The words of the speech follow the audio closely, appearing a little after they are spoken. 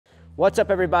What's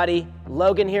up everybody?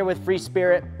 Logan here with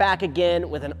Freespirit, back again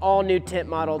with an all new tint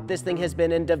model. This thing has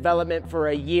been in development for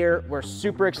a year. We're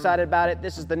super excited about it.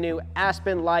 This is the new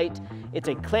Aspen Lite. It's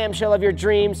a clamshell of your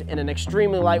dreams in an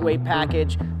extremely lightweight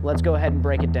package. Let's go ahead and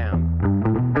break it down.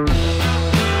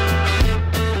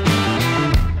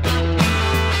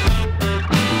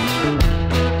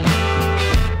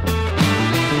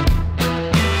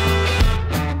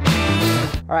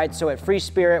 All right, so at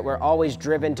Freespirit, we're always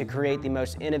driven to create the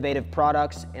most innovative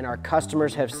products, and our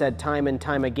customers have said time and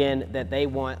time again that they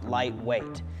want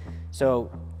lightweight.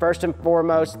 So first and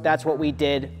foremost, that's what we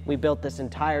did. We built this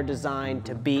entire design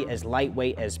to be as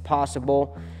lightweight as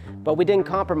possible, but we didn't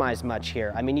compromise much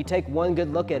here. I mean, you take one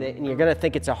good look at it and you're gonna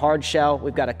think it's a hard shell.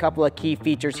 We've got a couple of key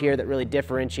features here that really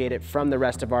differentiate it from the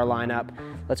rest of our lineup.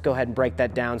 Let's go ahead and break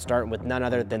that down, starting with none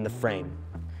other than the frame.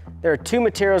 There are two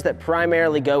materials that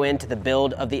primarily go into the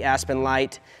build of the Aspen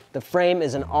Lite. The frame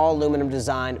is an all aluminum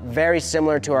design, very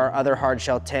similar to our other hard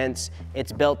shell tints.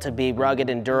 It's built to be rugged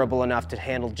and durable enough to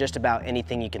handle just about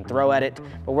anything you can throw at it,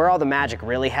 but where all the magic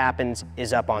really happens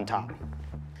is up on top.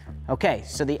 Okay,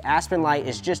 so the Aspen Lite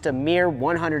is just a mere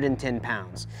 110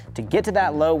 pounds. To get to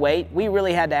that low weight, we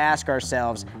really had to ask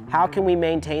ourselves, how can we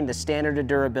maintain the standard of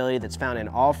durability that's found in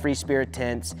all Freespirit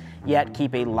tints, yet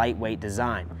keep a lightweight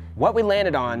design? What we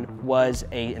landed on was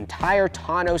an entire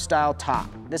tonneau style top.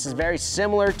 This is very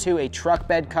similar to a truck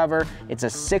bed cover. It's a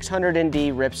 600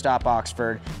 ND ripstop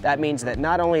Oxford. That means that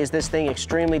not only is this thing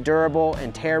extremely durable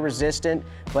and tear resistant,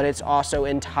 but it's also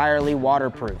entirely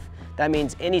waterproof. That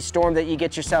means any storm that you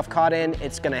get yourself caught in,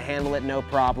 it's gonna handle it no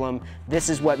problem. This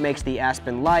is what makes the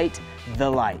Aspen Lite the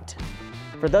Lite.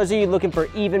 For those of you looking for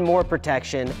even more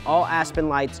protection, all Aspen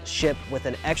Lites ship with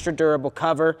an extra durable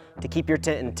cover to keep your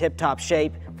tent in tip-top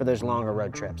shape for those longer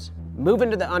road trips. Moving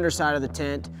to the underside of the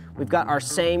tent, we've got our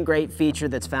same great feature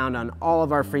that's found on all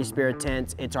of our Freespirit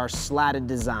tents. It's our slatted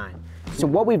design. So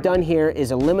what we've done here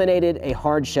is eliminated a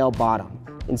hard shell bottom.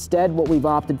 Instead, what we've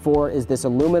opted for is this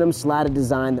aluminum slatted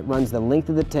design that runs the length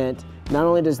of the tent. Not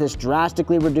only does this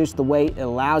drastically reduce the weight, it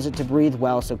allows it to breathe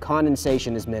well so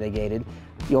condensation is mitigated.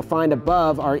 You'll find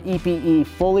above our EPE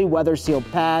fully weather sealed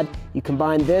pad. You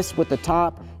combine this with the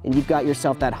top and you've got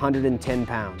yourself that 110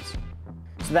 pounds.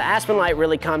 So the Aspen Lite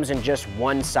really comes in just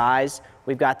one size.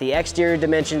 We've got the exterior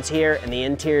dimensions here and the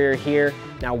interior here.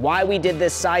 Now why we did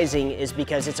this sizing is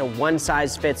because it's a one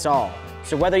size fits all.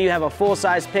 So whether you have a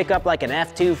full-size pickup like an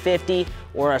F-250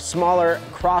 or a smaller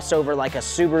crossover like a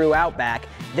Subaru Outback,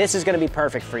 this is gonna be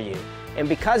perfect for you. And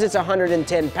because it's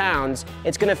 110 pounds,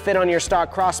 it's gonna fit on your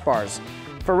stock crossbars.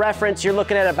 For reference, you're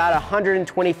looking at about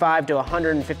 125 to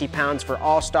 150 pounds for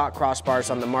all stock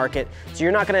crossbars on the market, so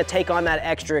you're not gonna take on that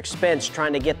extra expense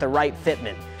trying to get the right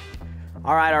fitment.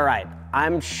 All right.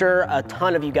 I'm sure a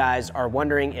ton of you guys are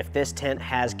wondering if this tent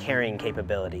has carrying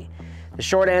capability. The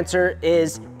short answer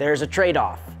is there's a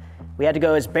trade-off. We had to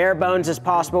go as bare bones as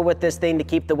possible with this thing to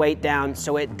keep the weight down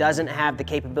so it doesn't have the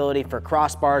capability for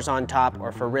crossbars on top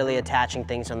or for really attaching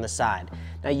things on the side.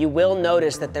 Now you will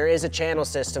notice that there is a channel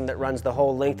system that runs the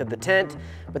whole length of the tent,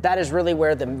 but that is really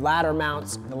where the ladder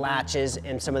mounts, the latches,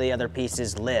 and some of the other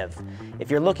pieces live. If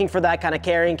you're looking for that kind of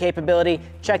carrying capability,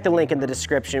 check the link in the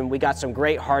description. We got some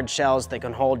great hard shells that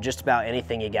can hold just about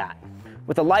anything you got.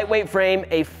 With a lightweight frame,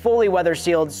 a fully weather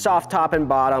sealed soft top and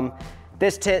bottom,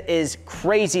 this tent is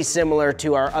crazy similar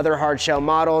to our other hard shell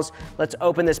models. Let's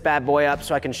open this bad boy up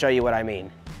so I can show you what I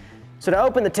mean. So to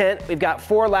open the tent, we've got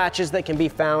 4 latches that can be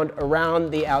found around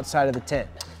the outside of the tent.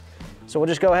 So we'll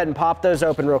just go ahead and pop those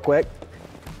open real quick.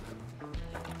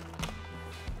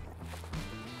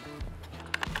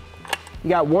 You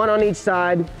got 1 on each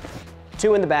side,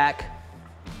 2 in the back.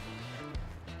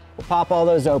 We'll pop all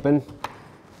those open.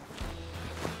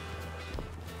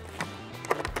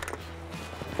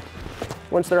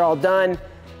 Once they're all done,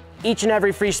 each and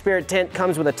every Freespirit tent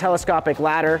comes with a telescopic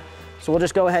ladder. So we'll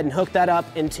just go ahead and hook that up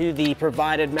into the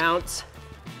provided mounts,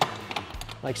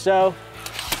 like so.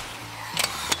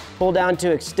 Pull down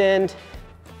to extend.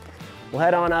 We'll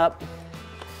head on up,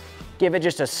 give it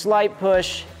just a slight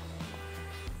push.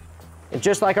 And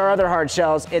just like our other hard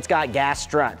shells, it's got gas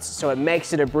struts, so it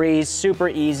makes it a breeze, super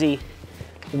easy.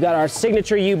 We've got our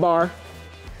signature U-bar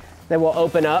that will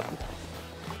open up,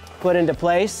 put into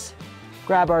place.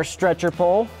 Grab our stretcher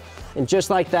pole, and just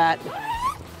like that,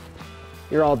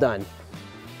 you're all done.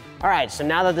 All right, so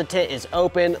now that the tent is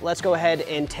open, let's go ahead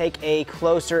and take a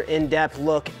closer in-depth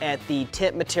look at the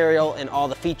tent material and all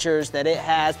the features that it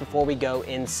has before we go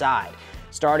inside,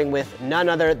 starting with none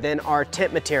other than our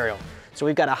tent material. So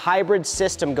we've got a hybrid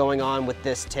system going on with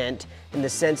this tent in the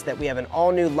sense that we have an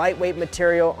all-new lightweight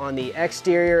material on the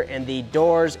exterior and the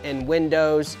doors and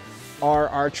windows. are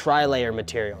our tri-layer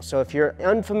material. So if you're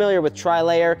unfamiliar with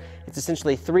tri-layer, it's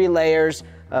essentially 3 layers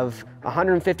of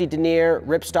 150 denier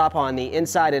ripstop on the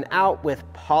inside and out with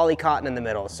poly cotton in the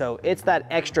middle. So it's that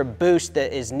extra boost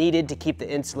that is needed to keep the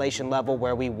insulation level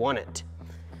where we want it.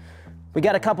 We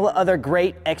got a couple of other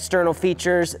great external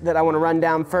features that I want to run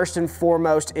down. First and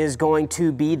foremost is going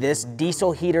to be this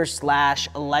diesel heater slash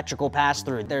electrical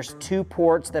pass-through. There's 2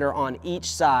 ports that are on each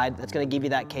side that's going to give you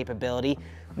that capability.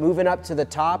 Moving up to the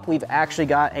top, we've actually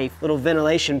got a little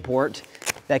ventilation port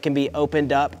that can be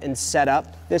opened up and set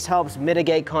up. This helps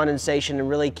mitigate condensation and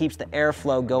really keeps the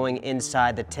airflow going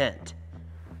inside the tent.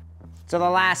 So the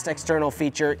last external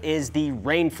feature is the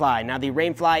rainfly. Now the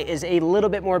rainfly is a little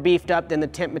bit more beefed up than the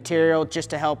tent material just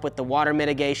to help with the water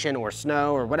mitigation or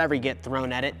snow or whatever you get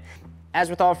thrown at it. As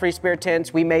with all Freespirit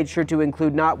tents, we made sure to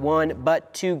include not 1,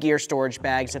 but 2 gear storage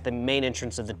bags at the main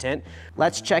entrance of the tent.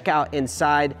 Let's check out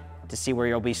inside to see where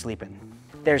you'll be sleeping.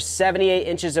 There's 78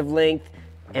 inches of length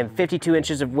and 52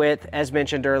 inches of width, as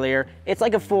mentioned earlier. It's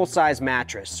like a full-size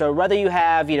mattress. So whether you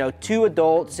have, 2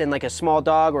 adults and like a small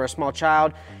dog or a small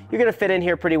child, you're gonna fit in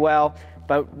here pretty well.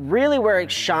 But really where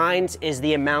it shines is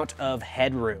the amount of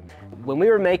headroom. When we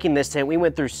were making this tent, we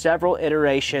went through several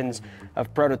iterations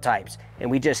of prototypes, and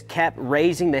we just kept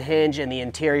raising the hinge and the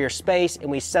interior space,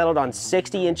 and we settled on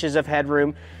 60 inches of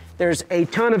headroom. There's a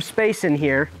ton of space in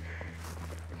here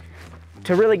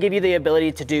to really give you the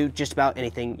ability to do just about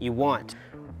anything you want.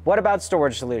 What about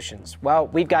storage solutions? Well,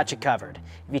 we've got you covered.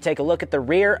 If you take a look at the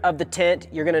rear of the tent,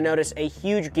 you're gonna notice a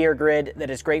huge gear grid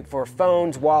that is great for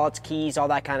phones, wallets, keys, all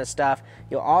that kind of stuff.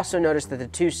 You'll also notice that the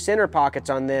 2 center pockets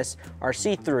on this are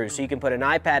see-through, so you can put an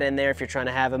iPad in there if you're trying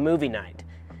to have a movie night.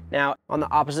 Now, on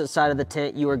the opposite side of the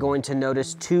tent, you are going to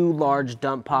notice 2 large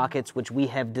dump pockets, which we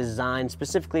have designed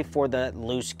specifically for the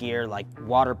loose gear, like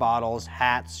water bottles,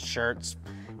 hats, shirts.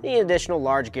 Any additional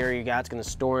large gear you got is gonna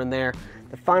store in there.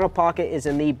 The final pocket is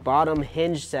in the bottom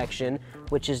hinge section,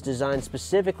 which is designed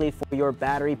specifically for your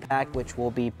battery pack, which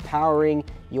will be powering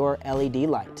your LED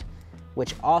light,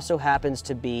 which also happens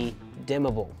to be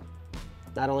dimmable.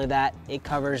 Not only that, it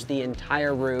covers the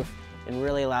entire roof and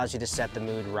really allows you to set the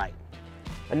mood right.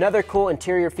 Another cool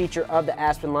interior feature of the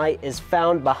Aspen Lite is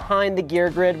found behind the gear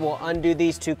grid. We'll undo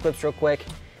these 2 clips real quick,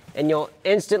 and you'll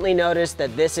instantly notice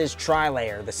that this is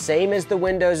tri-layer. The same as the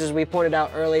windows as we pointed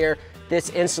out earlier. This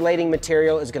insulating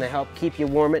material is gonna help keep you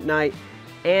warm at night,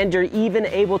 and you're even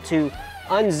able to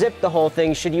unzip the whole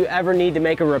thing should you ever need to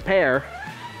make a repair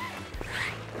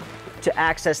to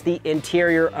access the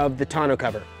interior of the tonneau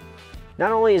cover.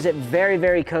 Not only is it very,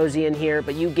 very cozy in here,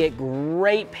 but you get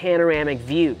great panoramic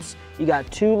views. You got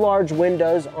 2 large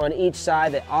windows on each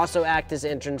side that also act as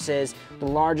entrances. The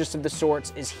largest of the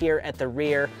sorts is here at the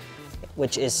rear,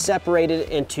 which is separated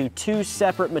into 2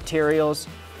 separate materials,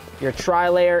 your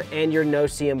tri-layer and your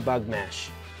no-seam bug mesh.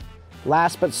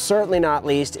 Last but certainly not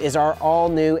least is our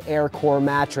all-new Air Core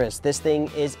mattress. This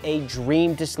thing is a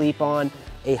dream to sleep on,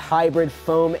 a hybrid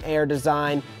foam air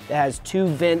design that has 2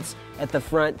 vents at the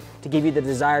front to give you the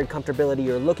desired comfortability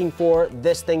you're looking for.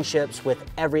 This thing ships with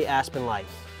every Aspen Lite.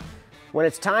 When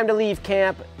it's time to leave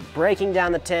camp, breaking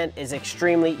down the tent is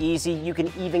extremely easy. You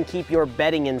can even keep your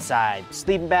bedding inside.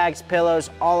 Sleeping bags, pillows,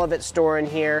 all of it store in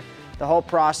here. The whole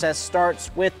process starts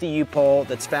with the U-pole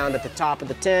that's found at the top of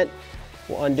the tent.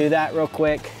 We'll undo that real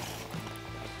quick.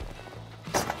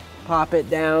 Pop it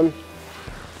down.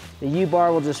 The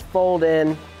U-bar will just fold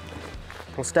in.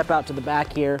 We'll step out to the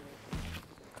back here.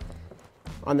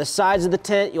 On the sides of the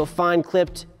tent, you'll find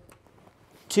clipped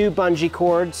 2 bungee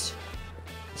cords.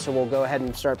 So we'll go ahead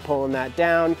and start pulling that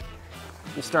down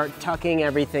and start tucking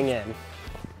everything in.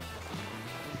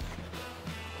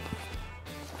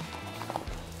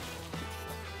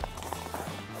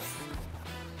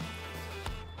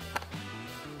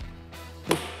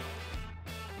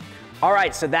 All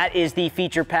right, so that is the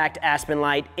feature-packed Aspen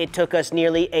Lite. It took us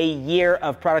nearly a year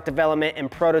of product development and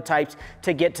prototypes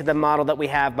to get to the model that we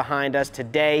have behind us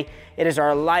today. It is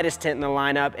our lightest tent in the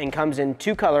lineup and comes in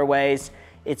 2 colorways.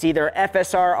 It's either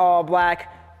FSR all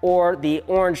black or the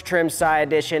orange trim side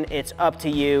edition. It's up to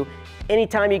you.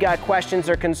 Anytime you got questions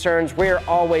or concerns, we're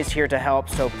always here to help.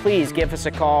 So please give us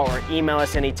a call or email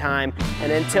us anytime.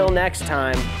 And until next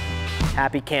time,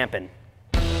 happy camping.